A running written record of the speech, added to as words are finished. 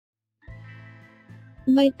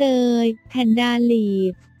ใบเตยแพนด้าลี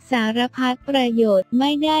ฟสารพัดประโยชน์ไ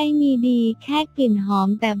ม่ได้มีดีแค่กลิ่นหอม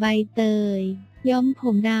แต่ใบเตยย้อมผ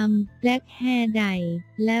มดำแบล็คแฮร์ได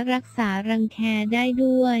และรักษารังแคได้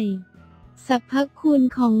ด้วยสรรพคุณ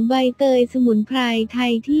ของใบเตยสมุนไพรไท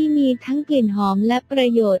ยที่มีทั้งกลิ่นหอมและประ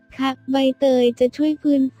โยชน์ค่ะใบเตยจะช่วย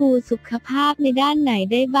ฟื้นฟูสุขภาพในด้านไหน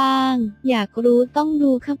ได้บ้างอยากรู้ต้อง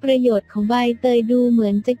ดูค่ะประโยชน์ของใบเตยดูเหมื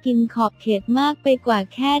อนจะกินขอบเขตมากไปกว่า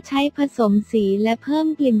แค่ใช้ผสมสีและเพิ่ม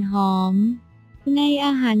กลิ่นหอมในอ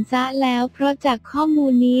าหารซะแล้วเพราะจากข้อมู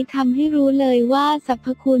ลนี้ทำให้รู้เลยว่าสรรพ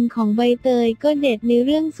คุณของใบเตยก็เด็ดในเ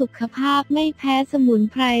รื่องสุขภาพไม่แพ้สมุน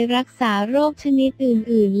ไพรรักษาโรคชนิด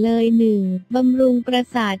อื่นๆเลย1. บำรุงประ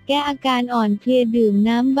สาทแก้อาการอ่อนเพลียดื่ม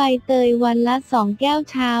น้ำใบเตยวันละ2 แก้ว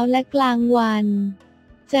เช้าและกลางวัน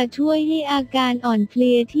จะช่วยให้อาการอ่อนเพลี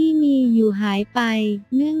ยที่มีอยู่หายไป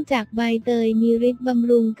เนื่องจากใบเตยมีฤทธิ์บ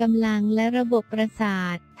ำรุงกำลังและระบบประสา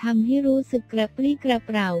ททำให้รู้สึกกระปรี้กระเ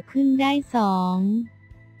ปร่าขึ้นได้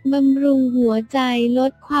 2. บำรุงหัวใจล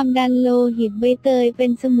ดความดันโลหิตใบเตยเป็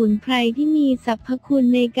นสมุนไพรที่มีสรรพคุณ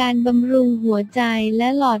ในการบำรุงหัวใจและ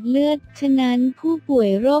หลอดเลือดฉะนั้นผู้ป่วย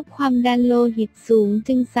โรคความดันโลหิตสูง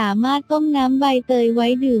จึงสามารถต้มน้ำใบเตยไว้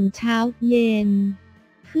ดื่มเช้าเย็น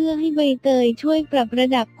เพื่อให้ใบเตยช่วยปรับระ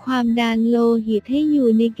ดับความดันโลหิตให้อยู่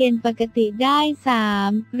ในเกณฑ์ปกติได้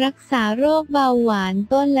 3. รักษาโรคเบาหวาน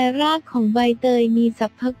ต้นและรากของใบเตยมีสร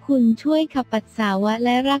รพคุณช่วยขับปัสสาวะแล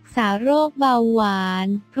ะรักษาโรคเบาหวาน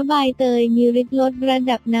เพราะใบเตยมีฤทธิ์ลดระ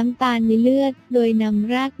ดับน้ำตาลในเลือดโดยน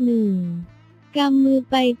ำรากกำมือ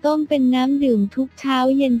ไปต้มเป็นน้ำดื่มทุกเช้า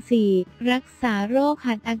เย็น 4. รักษาโรค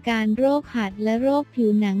หัดอาการโรคหัดและโรคผิว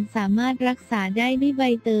หนังสามารถรักษาได้ด้วยใบ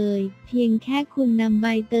เตยเพียงแค่คุณนำใบ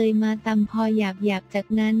เตยมาตำพอหยาบๆจาก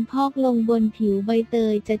นั้นพอกลงบนผิวใบเต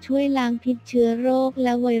ยจะช่วยล้างพิษเชื้อโรคแล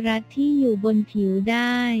ะไวรัสที่อยู่บนผิวไ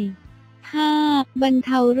ด้ 5. บรรเ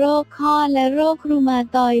ทาโรคข้อและโรครูมา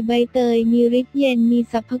ตอยด์ใบเตยมีฤทธิ์เย็นมี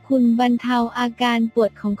สรรพคุณบรรเทาอาการปว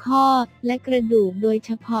ดของข้อและกระดูกโดยเ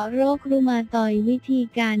ฉพาะโรครูมาตอยด์วิธี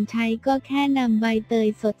การใช้ก็แค่นำใบเตย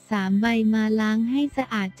สด3 ใบมาล้างให้สะ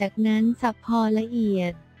อาดจากนั้นสับพอละเอีย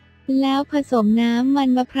ดแล้วผสมน้ำมัน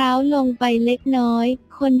มะพร้าวลงไปเล็กน้อย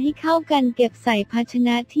คนให้เข้ากันเก็บใส่ภาชน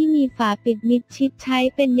ะที่มีฝาปิดมิดชิดใช้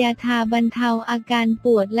เป็นยาทาบรรเทาอาการป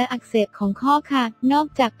วดและอักเสบของข้อค่ะนอก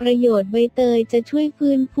จากประโยชน์ใบเตยจะช่วย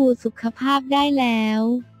ฟื้นฟูสุขภาพได้แล้ว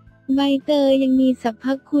ใบเตยยังมีสรรพ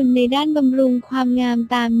คุณในด้านบำรุงความงาม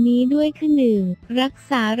ตามนี้ด้วยค่ะ 1. รัก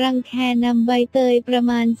ษารังแคนำใบเตยประ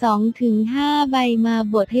มาณ 2-5 ใบมา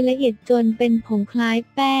บดให้ละเอียดจนเป็นผงคล้าย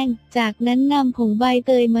แป้งจากนั้นนำผงใบเ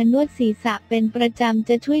ตยมานวดศีรษะเป็นประจำ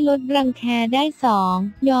จะช่วยลดรังแคได้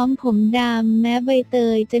 2. ย้อมผมดำแม้ใบเต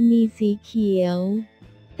ยจะมีสีเขียว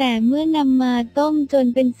แต่เมื่อนำมาต้มจน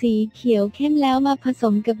เป็นสีเขียวเข้มแล้วมาผส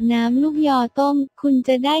มกับน้ำลูกยอต้มคุณจ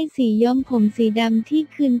ะได้สีย้อมผมสีดำที่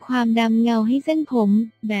คืนความดำเงาให้เส้นผม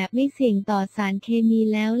แบบไม่เสี่ยงต่อสารเคมี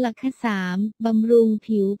แล้วล่ะค่ะ 3. บำรุง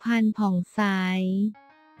ผิวพรรณผ่องใส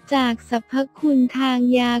จากสรรพคุณทาง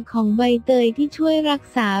ยาของใบเตยที่ช่วยรัก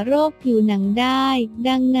ษาโรคผิวหนังได้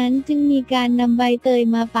ดังนั้นจึงมีการนำใบเตย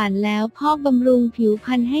มาปั่นแล้วพอกบำรุงผิวพร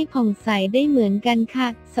รณให้ผ่องใสได้เหมือนกันค่ะ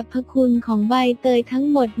สรรพคุณของใบเตยทั้ง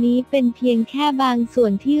หมดนี้เป็นเพียงแค่บางส่ว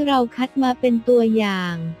นที่เราคัดมาเป็นตัวอย่า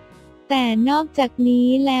งแต่นอกจากนี้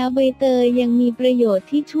แล้วใบเตยยังมีประโยชน์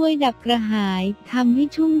ที่ช่วยดับกระหายทำให้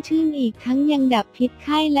ชุ่มชื่นอีกทั้งยังดับพิษไ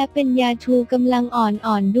ข้และเป็นยาชูกำลัง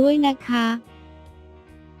อ่อนๆด้วยนะคะ